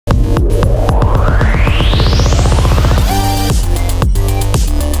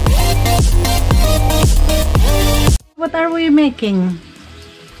you making?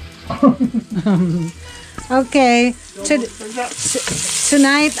 Okay.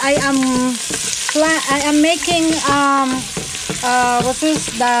 Tonight I am making what is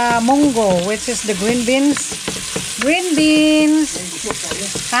the Monggo, which is the green beans. Green beans.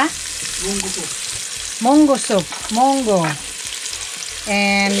 Huh? Monggo soup. Monggo.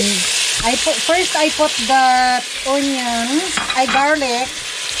 And I put the onions, garlic,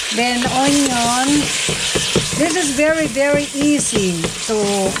 then onion. This is very easy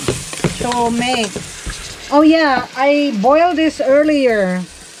to make. Oh yeah, I boiled this earlier.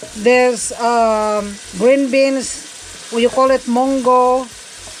 This green beans, you call it Monggo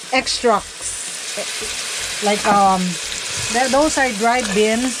extracts. Like those are dried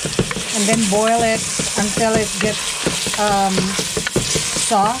beans, and then boil it until it gets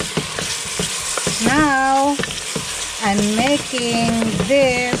soft. Now I'm making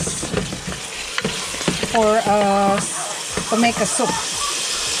this for us to make a soup,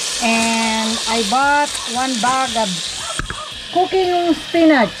 and I bought 1 bag of cooking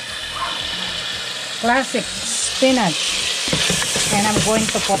spinach, classic spinach, and I'm going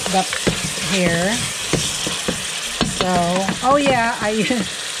to put that here. So, oh yeah,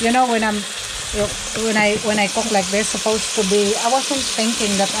 you know, when I cook like this, supposed to be, I wasn't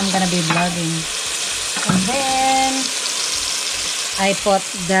thinking that I'm gonna be vlogging. And then I put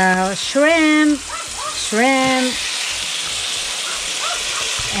the shrimp,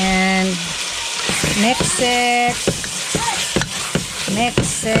 and mixing,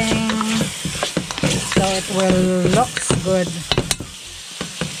 so it will looks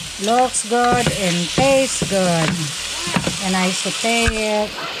good and tastes good. And I saute it,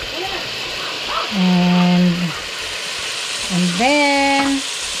 and then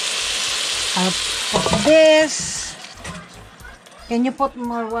I'll put this. Can you put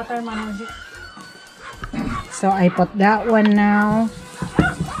more water, Manaji? So I put that one now,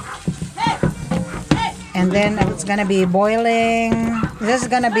 and then it's gonna be boiling. This is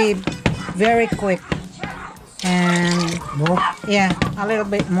gonna be very quick, and more? Yeah, a little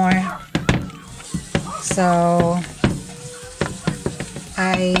bit more. So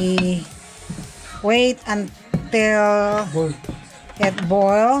I wait until it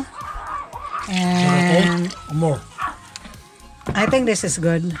boil, and more. I think this is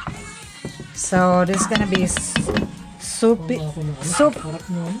good. So this is gonna be soup.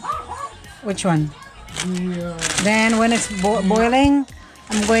 Which one? Then when it's boiling,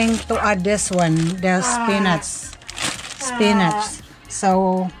 I'm going to add this one, the spinach.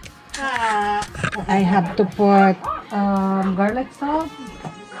 So I have to put garlic salt,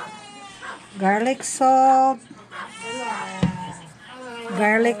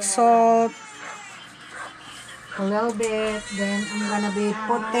 a little bit. Then I'm gonna be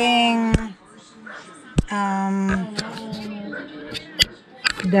putting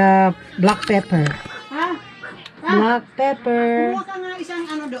the black pepper. Black pepper. Kumuha ka nga isang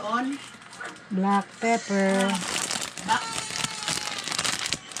ano doon. Black pepper.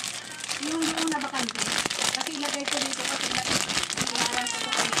 Yung doon na bakante. Kasi ilagay ko dito kasi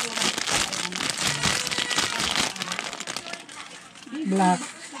black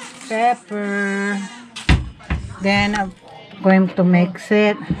pepper. Then I'm going to mix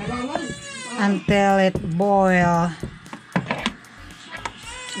it until it boil.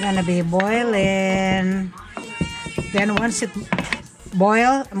 Gonna be boiling. Then once it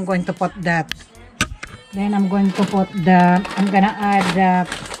boil, I'm going to put that. Then I'm gonna add the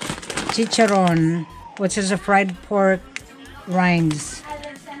chicharron, which is a fried pork rinds.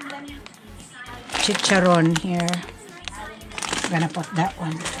 Chicharron here. I'm gonna put that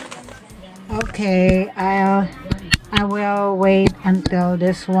one. Okay, I will wait until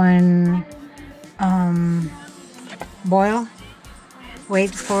this one boil.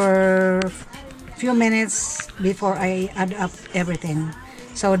 Wait for a few minutes before I add up everything.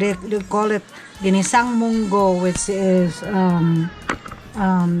 So they call it ginisang munggo, which is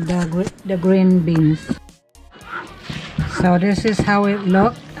the green beans. So this is how it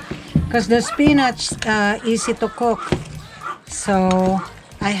looked, because the spinach easy to cook. So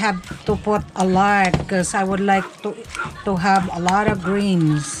I have to put a lot because I would like to have a lot of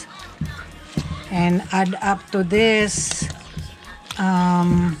greens, and add up to this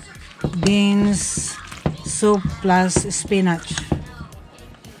beans soup plus spinach.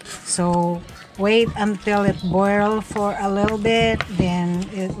 So wait until it boils for a little bit, then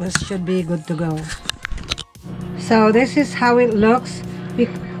it should be good to go. So this is how it looks.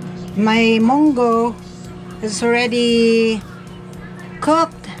 My Monggo is already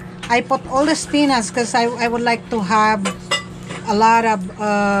cooked. I put all the spinach because I would like to have a lot of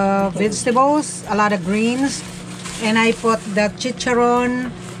vegetables, a lot of greens. and I put the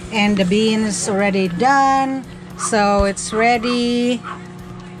chicharon and the beans already done, so it's ready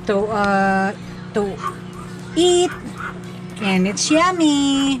to eat, and it's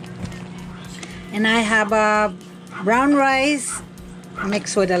yummy. And I have a brown rice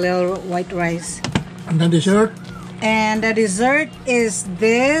mixed with a little white rice. And the dessert? And the dessert is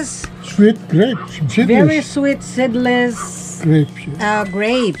this Sweet grapes. Seedless. very sweet seedless Grapes. Yeah.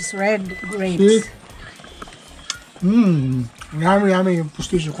 grapes, red grapes. See? Yummy, yummy yung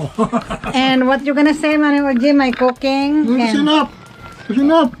pustiso ko. And what you gonna say, Manny Jim? My cooking. It's And- enough. It's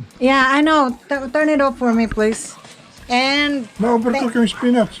enough. yeah, I know. Turn it off for me, please. And Na-overcook yung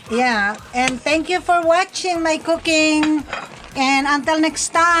spinach. yeah, and thank you for watching my cooking. And until next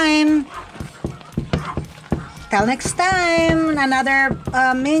time. Till next time, another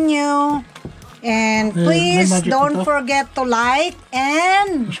menu. And please may magic don't ito. forget to like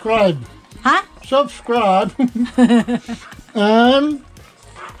and Subscribe. huh? Subscribe. And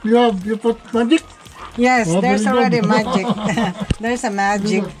you put magic. Yes, Oh, there's very already good. magic. There's a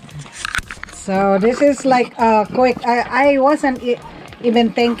magic. So this is like quick. I wasn't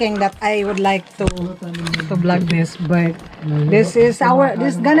even thinking that I would like to vlog this, but this is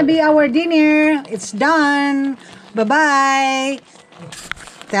gonna be our dinner. It's done. Bye bye.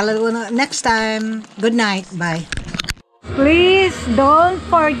 Tell it next time. Good night. Bye. Please don't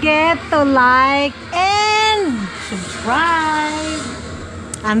forget to like and subscribe.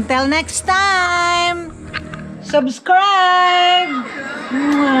 Until next time, subscribe.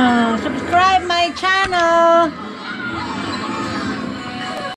 Subscribe my channel.